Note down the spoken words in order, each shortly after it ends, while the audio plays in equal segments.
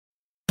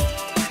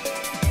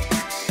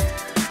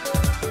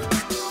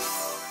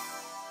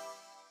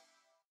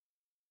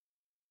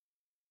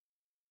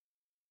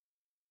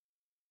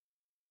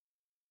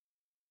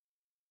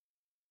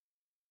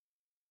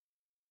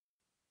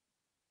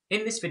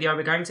In this video,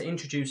 we're going to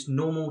introduce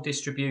normal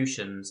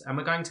distributions and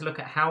we're going to look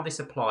at how this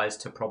applies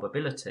to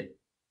probability.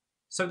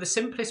 So the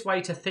simplest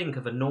way to think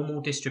of a normal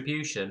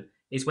distribution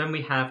is when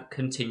we have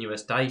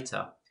continuous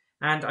data.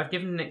 And I've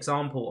given an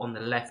example on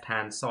the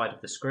left-hand side of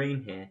the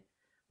screen here.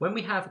 When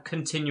we have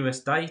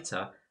continuous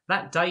data,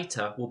 that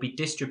data will be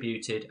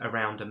distributed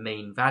around a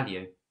mean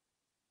value.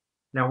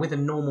 Now with a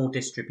normal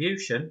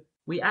distribution,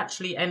 we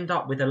actually end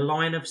up with a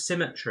line of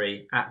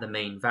symmetry at the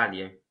mean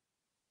value.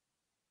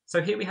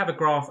 So here we have a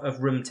graph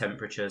of room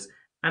temperatures,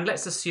 and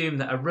let's assume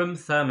that a room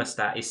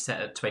thermostat is set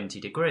at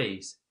 20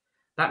 degrees.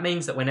 That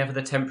means that whenever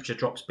the temperature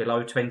drops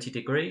below 20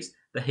 degrees,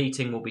 the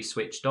heating will be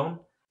switched on,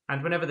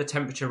 and whenever the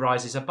temperature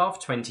rises above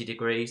 20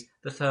 degrees,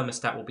 the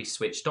thermostat will be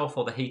switched off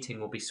or the heating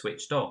will be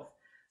switched off.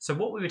 So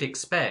what we would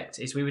expect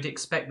is we would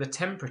expect the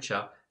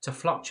temperature to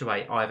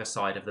fluctuate either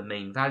side of the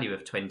mean value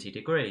of 20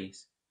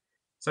 degrees.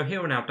 So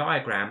here on our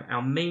diagram,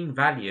 our mean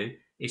value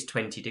is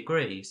 20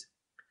 degrees.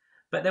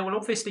 But there will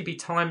obviously be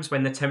times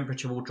when the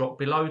temperature will drop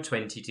below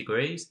 20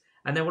 degrees,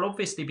 and there will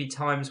obviously be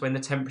times when the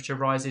temperature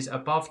rises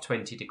above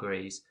 20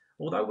 degrees.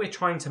 Although we're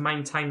trying to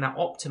maintain that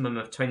optimum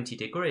of 20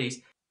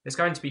 degrees, there's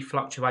going to be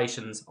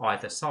fluctuations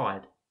either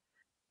side.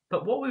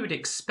 But what we would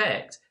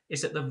expect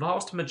is that the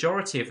vast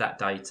majority of that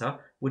data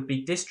would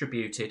be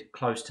distributed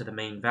close to the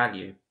mean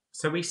value.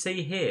 So we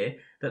see here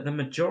that the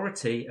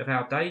majority of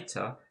our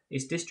data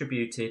is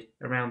distributed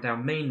around our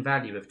mean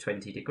value of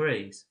 20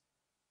 degrees.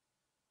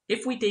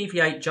 If we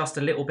deviate just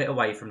a little bit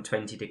away from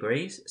 20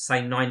 degrees,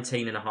 say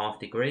 19.5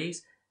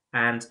 degrees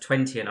and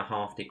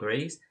 20.5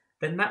 degrees,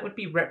 then that would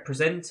be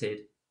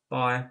represented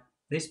by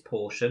this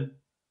portion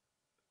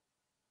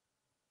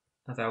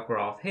of our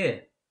graph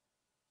here.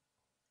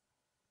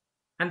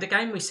 And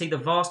again, we see the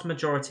vast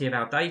majority of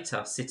our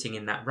data sitting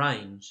in that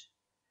range.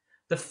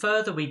 The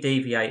further we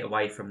deviate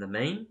away from the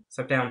mean,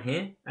 so down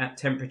here at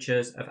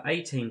temperatures of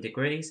 18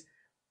 degrees,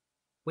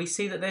 we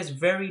see that there's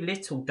very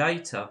little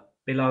data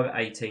below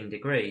 18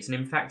 degrees, and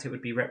in fact it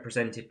would be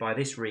represented by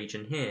this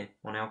region here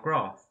on our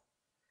graph.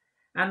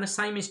 And the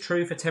same is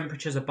true for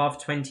temperatures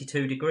above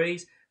 22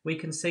 degrees. We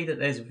can see that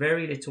there's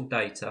very little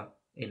data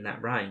in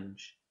that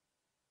range.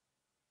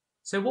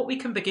 So what we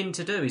can begin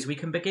to do is we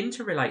can begin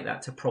to relate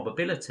that to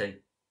probability.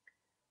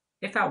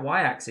 If our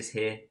y-axis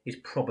here is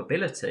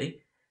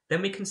probability,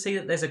 then we can see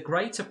that there's a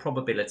greater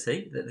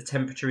probability that the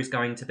temperature is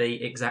going to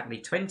be exactly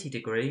 20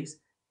 degrees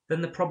than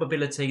the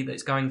probability that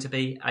it's going to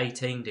be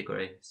 18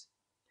 degrees.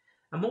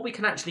 And what we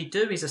can actually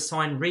do is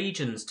assign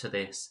regions to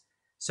this.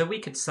 So we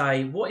could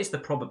say, what is the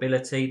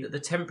probability that the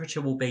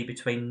temperature will be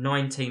between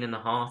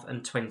 19.5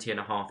 and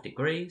 20.5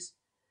 degrees?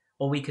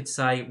 Or we could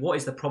say, what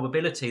is the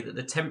probability that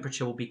the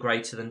temperature will be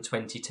greater than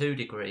 22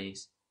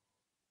 degrees?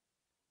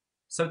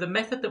 So the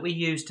method that we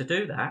use to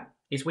do that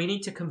is we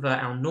need to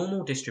convert our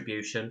normal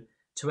distribution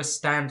to a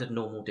standard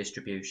normal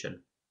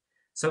distribution.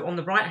 So on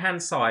the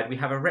right-hand side, we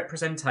have a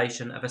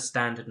representation of a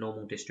standard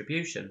normal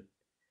distribution.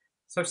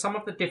 So some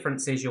of the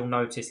differences you'll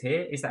notice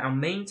here is that our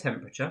mean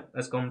temperature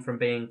has gone from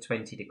being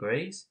 20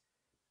 degrees.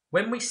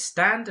 When we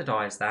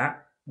standardise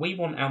that, we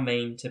want our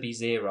mean to be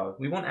 0.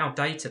 We want our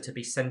data to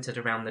be centred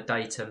around the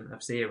datum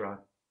of 0.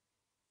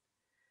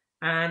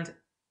 And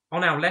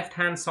on our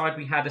left-hand side,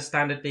 we had a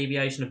standard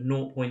deviation of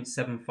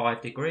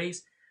 0.75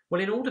 degrees. Well,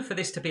 in order for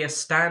this to be a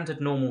standard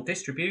normal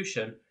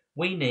distribution,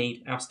 we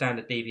need our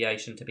standard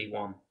deviation to be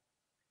 1.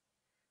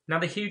 Now,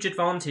 the huge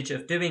advantage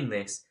of doing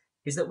this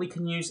is that we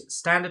can use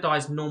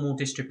standardised normal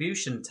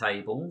distribution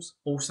tables,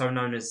 also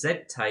known as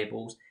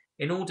z-tables,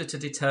 in order to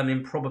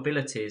determine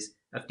probabilities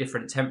of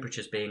different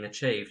temperatures being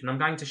achieved. And I'm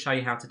going to show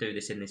you how to do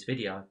this in this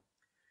video.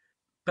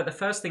 But the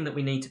first thing that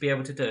we need to be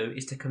able to do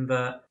is to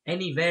convert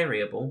any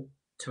variable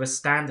to a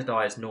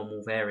standardised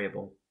normal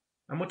variable.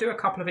 And we'll do a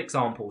couple of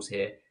examples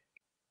here.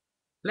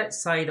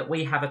 Let's say that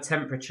we have a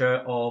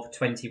temperature of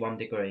 21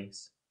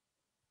 degrees.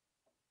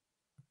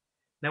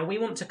 Now we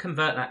want to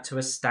convert that to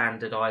a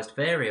standardised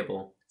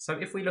variable. So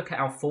if we look at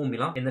our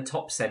formula in the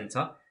top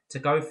centre, to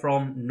go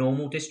from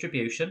normal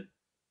distribution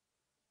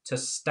to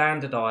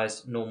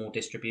standardised normal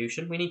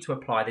distribution, we need to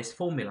apply this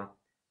formula.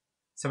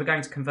 So we're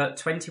going to convert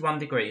 21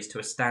 degrees to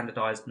a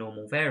standardised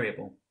normal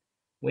variable.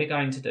 We're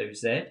going to do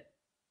z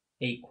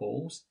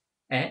equals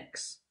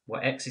x,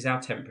 where x is our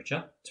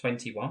temperature,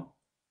 21,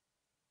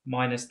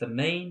 minus the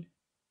mean,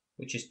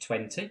 which is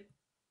 20,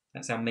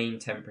 that's our mean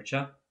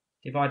temperature,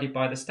 divided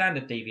by the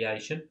standard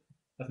deviation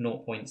of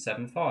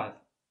 0.75.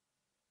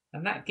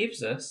 And that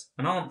gives us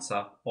an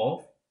answer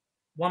of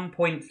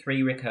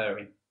 1.3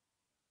 recurring.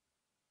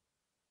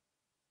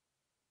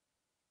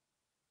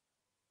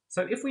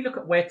 So if we look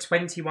at where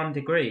 21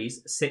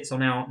 degrees sits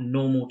on our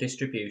normal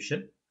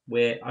distribution,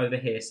 we're over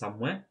here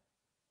somewhere.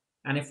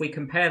 And if we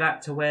compare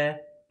that to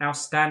where our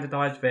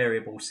standardised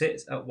variable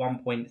sits at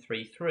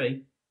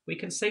 1.33, we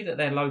can see that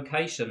their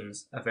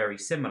locations are very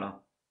similar.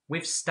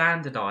 We've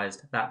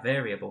standardised that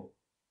variable.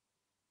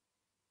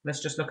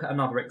 Let's just look at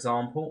another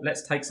example.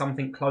 Let's take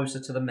something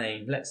closer to the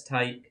mean. Let's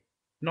take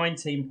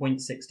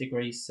 19.6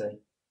 degrees C.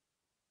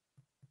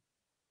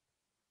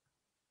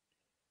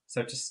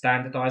 So to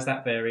standardise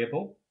that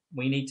variable,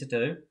 we need to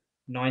do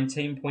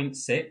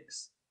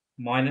 19.6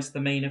 minus the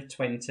mean of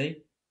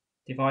 20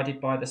 divided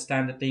by the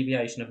standard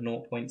deviation of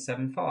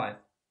 0.75.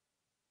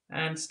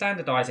 And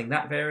standardising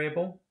that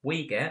variable,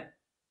 we get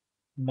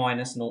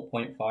minus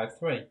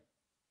 0.53.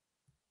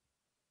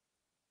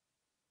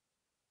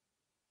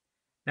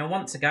 Now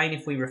once again,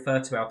 if we refer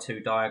to our two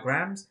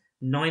diagrams,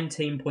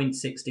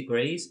 19.6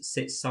 degrees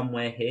sits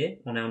somewhere here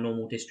on our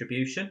normal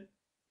distribution,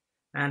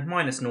 and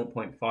minus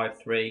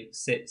 0.53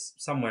 sits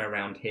somewhere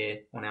around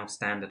here on our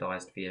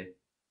standardised view.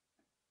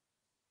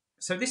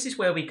 So this is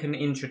where we can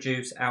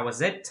introduce our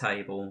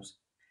z-tables,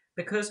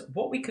 because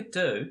what we could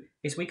do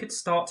is we could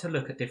start to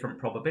look at different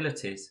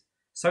probabilities.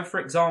 So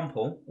for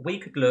example, we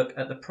could look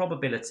at the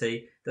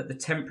probability that the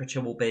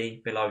temperature will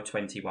be below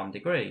 21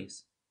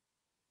 degrees.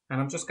 And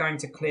I'm just going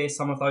to clear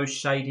some of those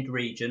shaded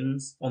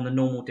regions on the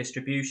normal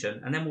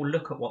distribution, and then we'll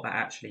look at what that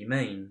actually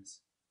means.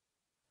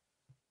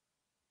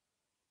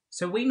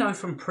 So we know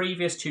from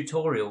previous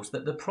tutorials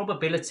that the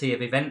probability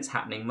of events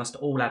happening must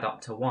all add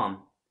up to 1.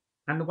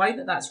 And the way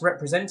that that's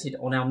represented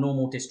on our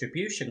normal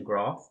distribution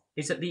graph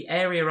is that the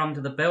area under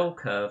the bell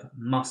curve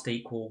must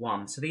equal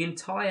 1. So the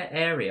entire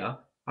area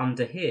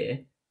under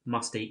here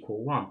must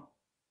equal 1.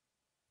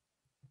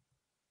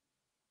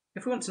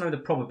 If we want to know the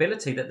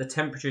probability that the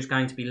temperature is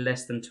going to be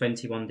less than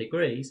 21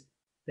 degrees,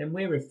 then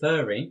we're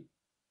referring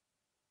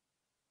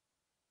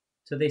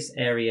to this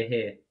area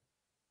here.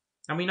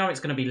 And we know it's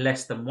going to be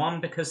less than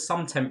 1 because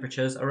some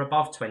temperatures are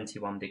above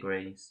 21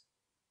 degrees.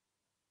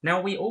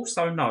 Now we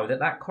also know that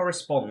that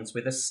corresponds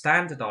with a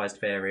standardised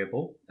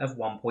variable of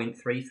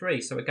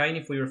 1.33. So again,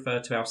 if we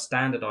refer to our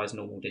standardised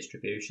normal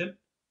distribution,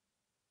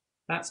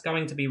 that's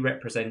going to be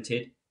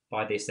represented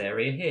by this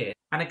area here.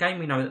 And again,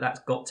 we know that that's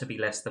got to be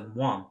less than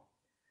 1.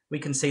 We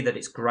can see that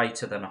it's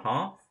greater than a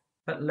half,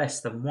 but less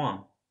than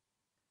 1.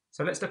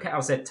 So let's look at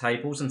our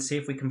z-tables and see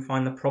if we can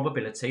find the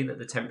probability that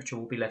the temperature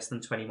will be less than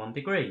 21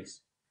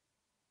 degrees.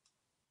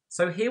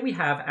 So here we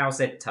have our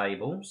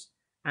z-tables,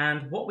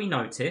 and what we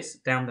notice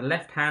down the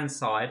left-hand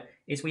side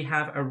is we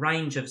have a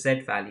range of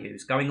z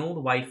values going all the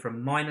way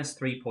from minus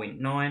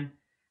 3.9,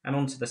 and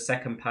onto the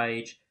second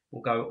page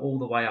we'll go all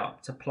the way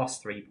up to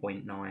plus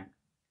 3.9.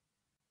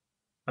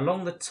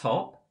 Along the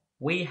top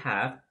we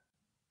have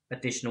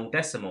additional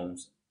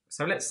decimals.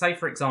 So let's say,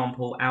 for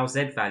example, our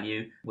z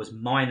value was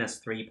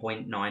minus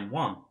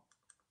 3.91.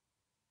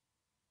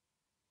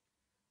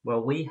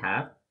 Well, we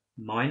have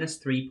minus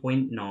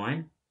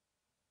 3.9,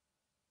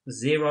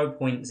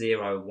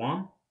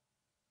 0.01.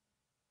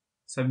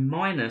 So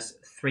minus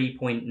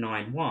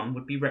 3.91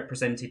 would be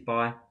represented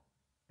by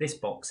this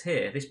box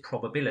here, this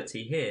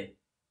probability here.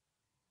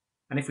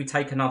 And if we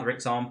take another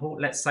example,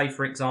 let's say,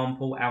 for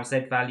example, our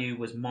z value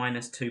was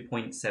minus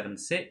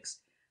 2.76.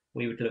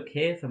 We would look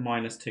here for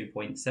minus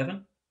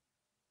 2.7.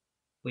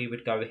 We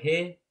would go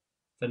here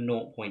for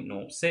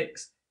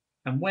 0.06,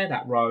 and where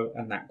that row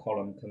and that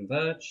column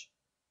converge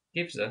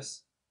gives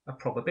us a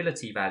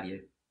probability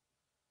value.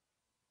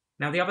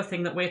 Now the other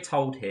thing that we're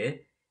told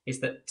here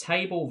is that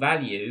table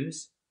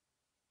values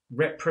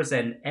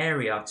represent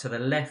area to the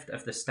left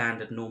of the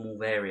standard normal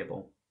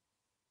variable.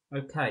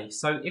 Okay,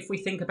 so if we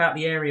think about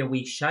the area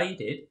we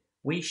shaded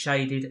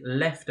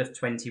left of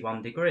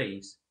 21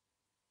 degrees.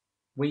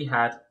 We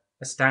had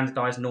a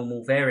standardised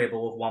normal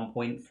variable of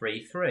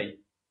 1.33.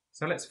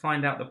 So let's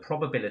find out the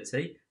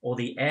probability, or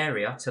the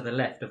area to the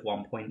left of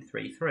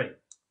 1.33.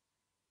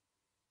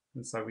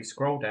 And so we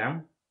scroll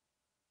down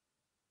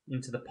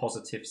into the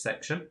positive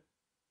section.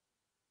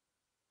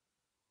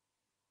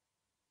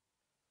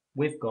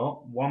 We've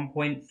got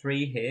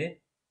 1.3 here,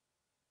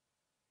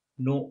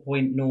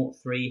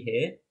 0.03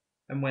 here,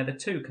 and where the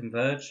two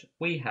converge,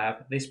 we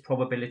have this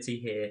probability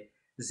here,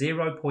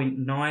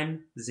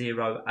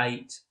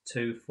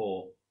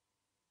 0.90824.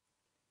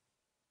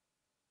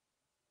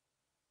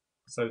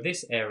 So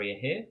this area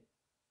here,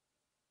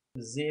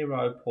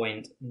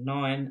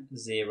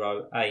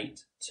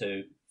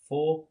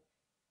 0.90824,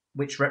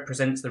 which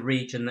represents the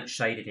region that's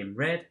shaded in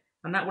red,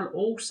 and that will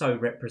also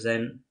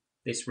represent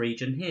this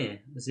region here,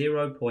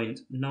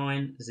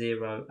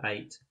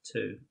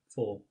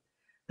 0.90824.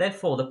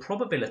 Therefore, the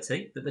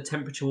probability that the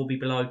temperature will be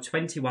below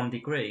 21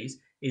 degrees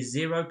is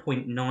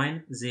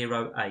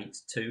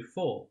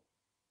 0.90824.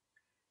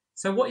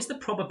 So what is the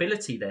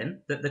probability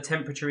then that the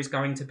temperature is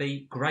going to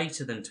be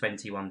greater than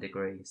 21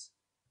 degrees?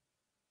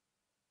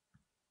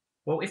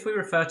 Well, if we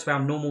refer to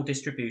our normal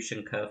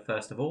distribution curve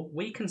first of all,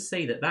 we can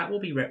see that that will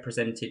be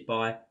represented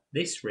by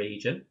this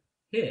region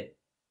here.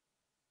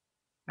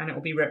 And it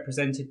will be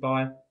represented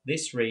by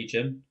this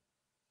region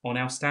on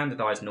our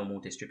standardised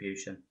normal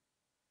distribution.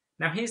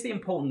 Now here's the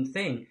important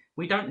thing,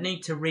 we don't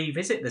need to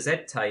revisit the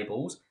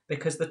z-tables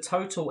because the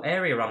total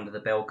area under the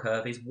bell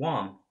curve is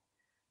 1.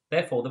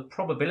 Therefore, the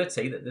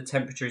probability that the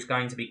temperature is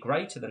going to be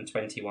greater than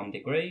 21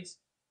 degrees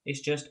is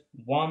just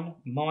 1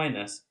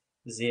 minus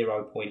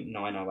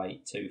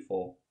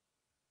 0.90824.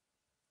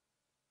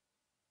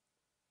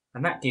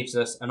 And that gives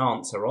us an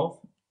answer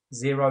of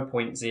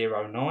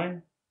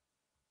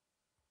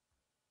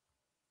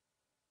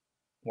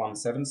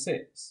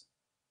 0.09176.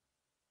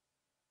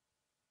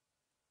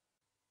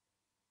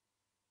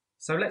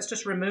 So let's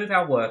just remove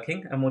our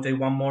working and we'll do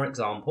one more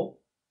example.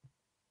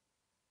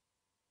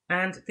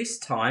 And this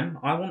time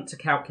I want to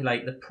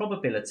calculate the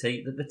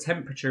probability that the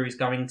temperature is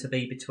going to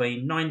be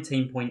between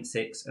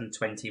 19.6 and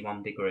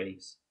 21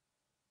 degrees.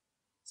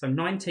 So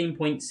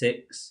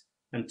 19.6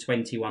 and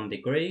 21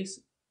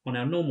 degrees, on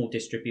our normal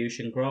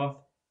distribution graph,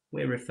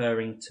 we're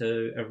referring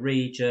to a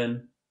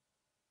region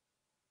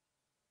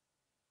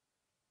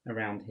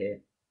around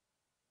here.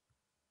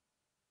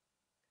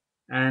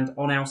 And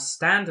on our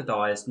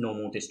standardised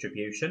normal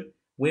distribution,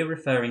 we're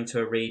referring to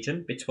a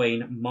region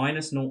between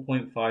minus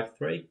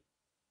 0.53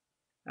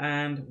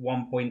 and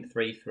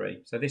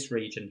 1.33, so this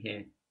region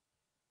here.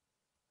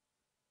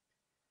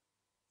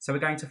 So we're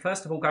going to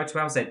first of all go to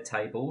our Z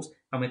tables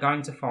and we're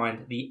going to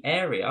find the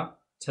area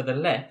to the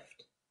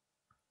left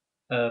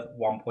of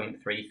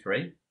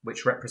 1.33,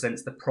 which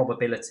represents the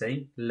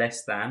probability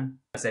less than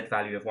a Z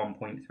value of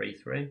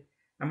 1.33.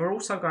 And we're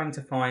also going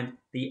to find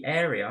the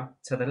area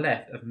to the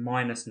left of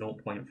minus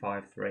 0.53.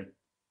 And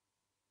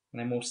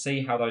then we'll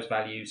see how those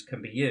values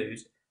can be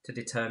used to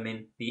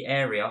determine the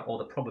area or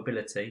the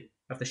probability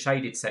of the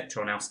shaded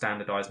sector on our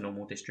standardised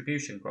normal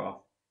distribution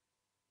graph.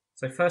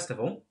 So first of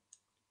all,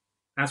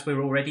 as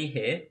we're already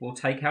here, we'll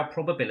take our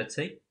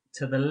probability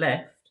to the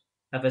left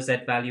of a Z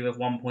value of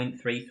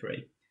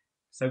 1.33.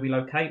 So we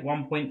locate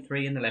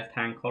 1.3 in the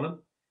left-hand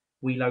column,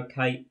 we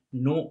locate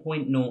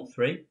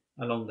 0.03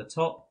 along the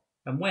top,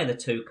 and where the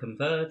two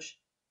converge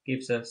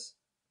gives us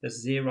the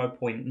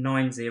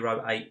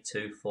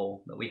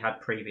 0.90824 that we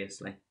had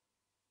previously.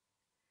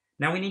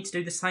 Now we need to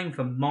do the same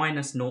for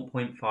minus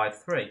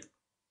 0.53.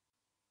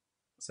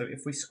 So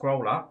if we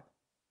scroll up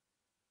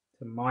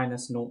to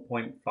minus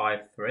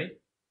 0.53,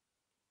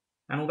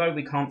 and although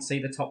we can't see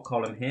the top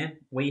column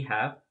here, we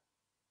have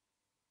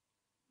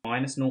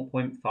minus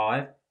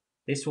 0.5.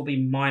 This will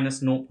be minus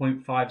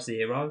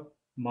 0.50,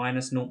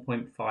 minus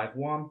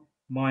 0.51,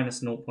 minus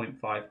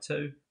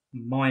 0.52,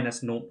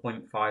 minus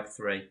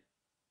 0.53.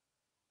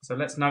 So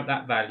let's note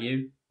that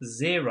value,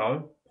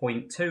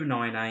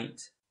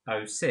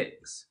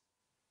 0.29806.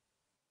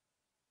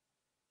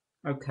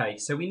 Okay,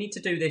 so we need to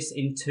do this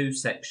in two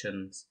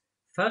sections.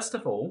 First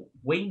of all,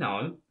 we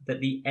know that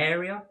the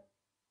area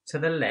to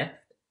the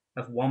left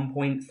of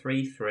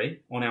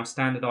 1.33 on our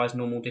standardised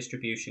normal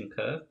distribution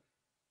curve,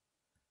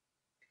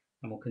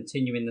 and we'll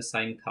continue in the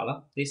same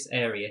colour, this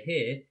area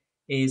here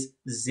is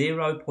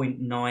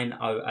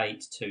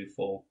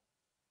 0.90824.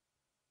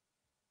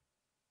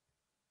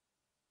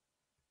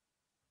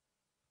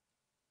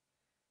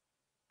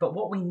 But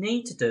what we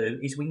need to do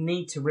is we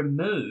need to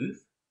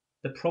remove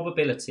the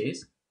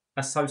probabilities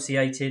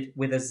associated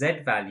with a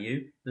Z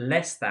value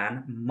less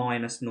than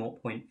minus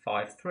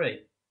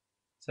 0.53.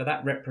 So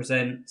that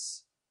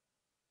represents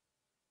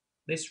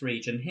this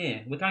region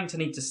here. We're going to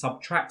need to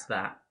subtract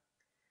that.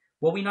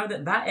 Well, we know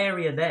that that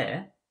area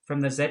there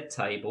from the Z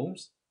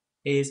tables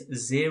is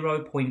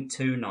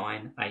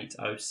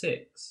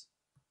 0.29806.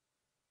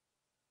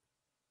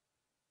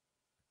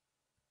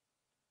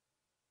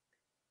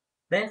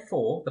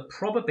 Therefore, the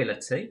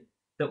probability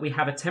that we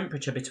have a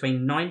temperature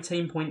between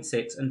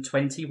 19.6 and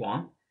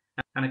 21,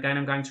 and again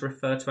I'm going to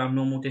refer to our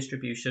normal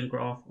distribution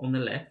graph on the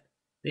left,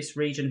 this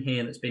region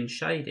here that's been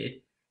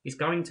shaded is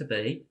going to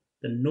be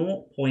the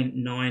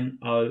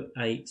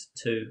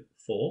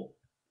 0.90824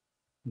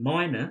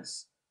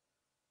 minus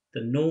the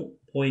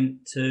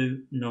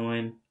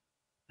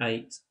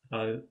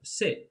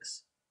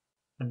 0.29806,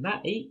 and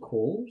that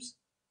equals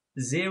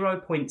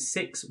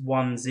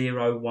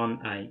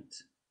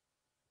 0.61018.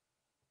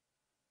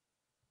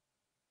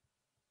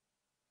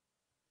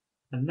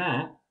 And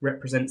that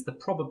represents the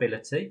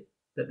probability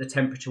that the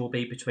temperature will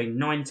be between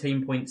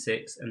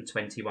 19.6 and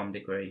 21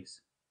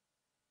 degrees.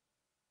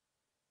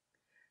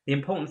 The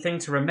important thing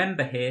to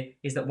remember here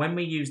is that when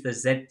we use the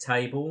Z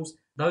tables,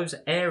 those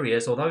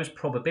areas or those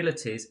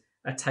probabilities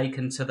are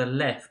taken to the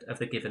left of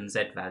the given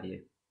Z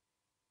value.